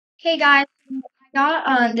Hey guys, I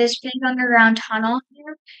got this big underground tunnel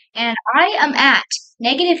here, and I am at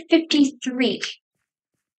negative 53.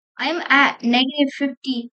 I am at negative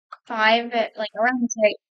 55, like around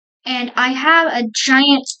there, and I have a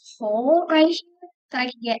giant hole right here that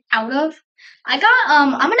I can get out of. I'm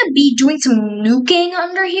gonna be doing some nuking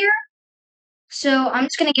under here, so I'm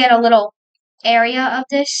just gonna get a little area of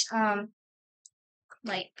this,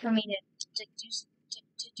 like for me to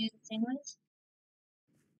do the thing with.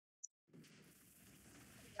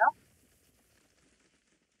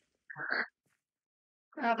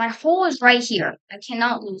 My hole is right here. I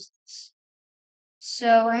cannot lose this.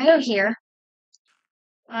 So we're gonna go here.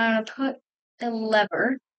 I'm gonna put a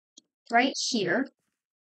lever right here.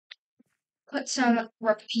 Put some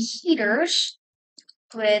repeaters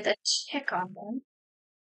with a tick on them.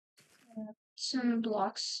 Some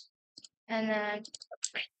blocks. And then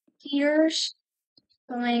repeaters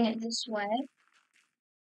going this way.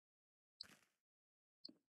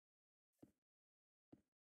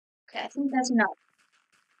 Okay, I think that's enough.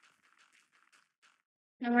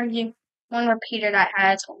 And we're gonna do one repeater that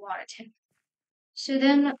has a lot of tick. So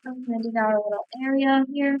then I'm gonna dig out a little area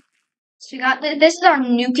here. So we got this is our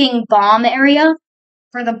nuking bomb area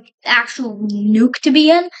for the actual nuke to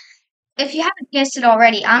be in. If you haven't guessed it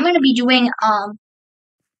already, I'm gonna be doing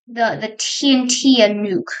the TNT a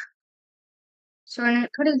nuke. So we're gonna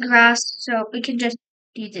put a grass so we can just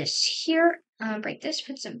do this here. Break this,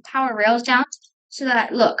 put some power rails down so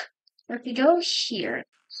that look, if we go here,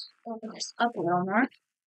 open this up a little more.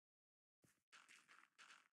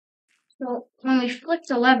 So when we flick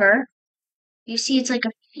the lever, you see it's like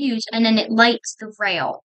a fuse and then it lights the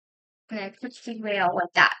rail. And then it puts the rail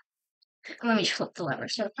like that. And let me flip the lever.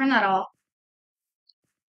 So turn that off.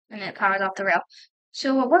 And it powers off the rail.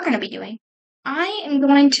 So what we're gonna be doing, I am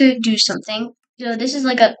going to do something. So this is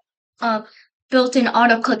like a built-in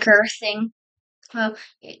auto clicker thing.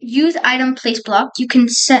 Use item place block. You can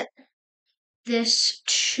set this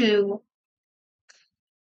to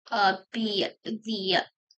be the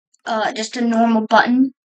just a normal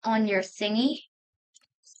button on your thingy.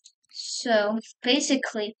 So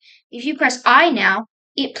basically, if you press I now,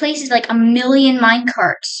 it places like a million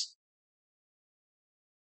minecarts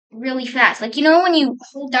really fast. Like, you know, when you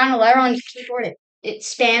hold down a lever on your keyboard, it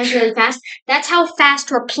spans really fast. That's how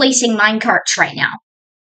fast we're placing minecarts right now.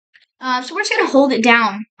 So we're just gonna hold it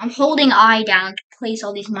down. I'm holding I down to place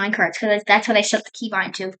all these minecarts because that's what I set the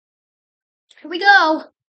keybind to. Here we go.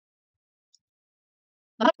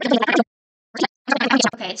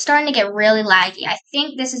 Okay, it's starting to get really laggy. I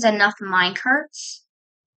think this is enough minecarts.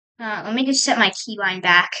 Let me just set my keybind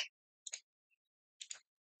back.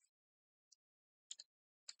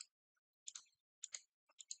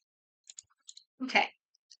 Okay,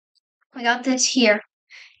 I got this here.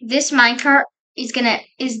 This minecart is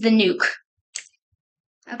the nuke.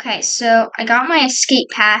 Okay, so I got my escape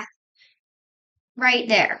path right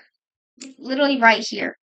there. Literally right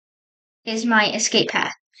here is my escape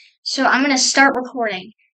path. So I'm gonna start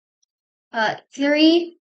recording.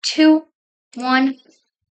 3, 2, 1.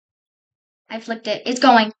 I flicked it. It's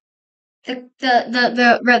going.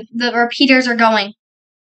 The repeaters are going.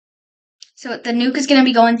 So the nuke is gonna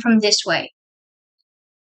be going from this way.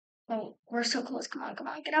 Oh, we're so close. Come on,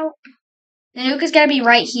 get out. The nuke is gonna be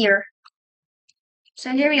right here.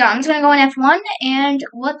 So here we go. I'm just gonna go in F1 and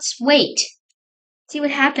let's wait. See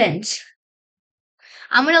what happens.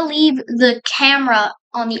 I'm gonna leave the camera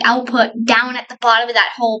on the output down at the bottom of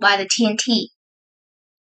that hole by the TNT.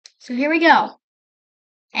 So here we go.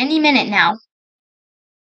 Any minute now.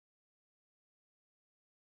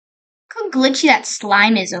 Look how glitchy that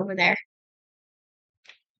slime is over there.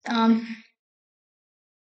 I'm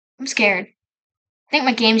scared. I think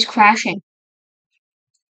my game's crashing.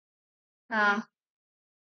 Uh,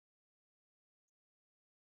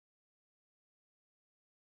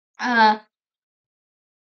 uh,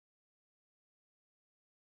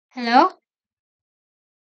 hello?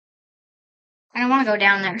 I don't want to go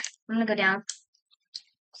down there. I'm gonna go down.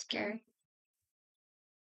 Scary.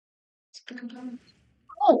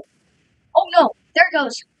 Oh! Oh no! There it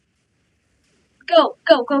goes! Go!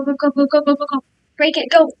 Go! Go! Go! Go! Go! Go! Go! Go! Go! Break it!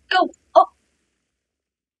 Go! Go! Oh!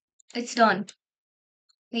 It's done.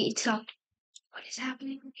 Wait, it stopped. What is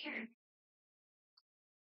happening here?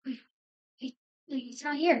 Wait, wait, wait, it's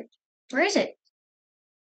not here. Where is it?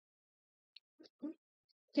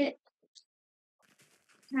 Did it?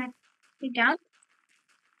 Can I dig down?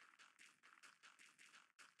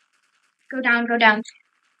 Go down, go down.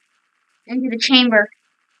 Into the chamber.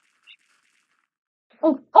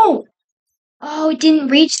 Oh, oh! Oh, it didn't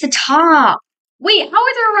reach the top. Wait, how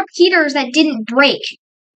are there repeaters that didn't break?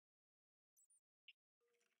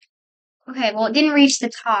 Okay, well, it didn't reach the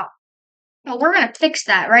top. Well, we're gonna fix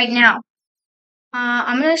that right now.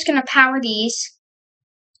 I'm just gonna power these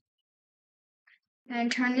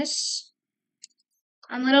and turn this.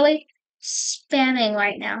 I'm literally spamming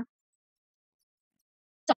right now.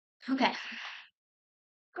 Okay, here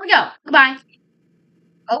we go. Goodbye.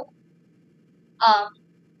 Oh, um,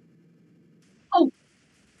 oh,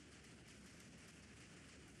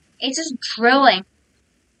 it's just drilling.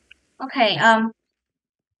 Okay,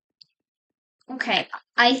 okay.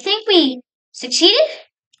 I think we succeeded.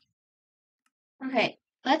 Okay,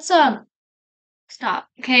 let's stop.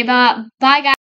 Okay, bye, guys.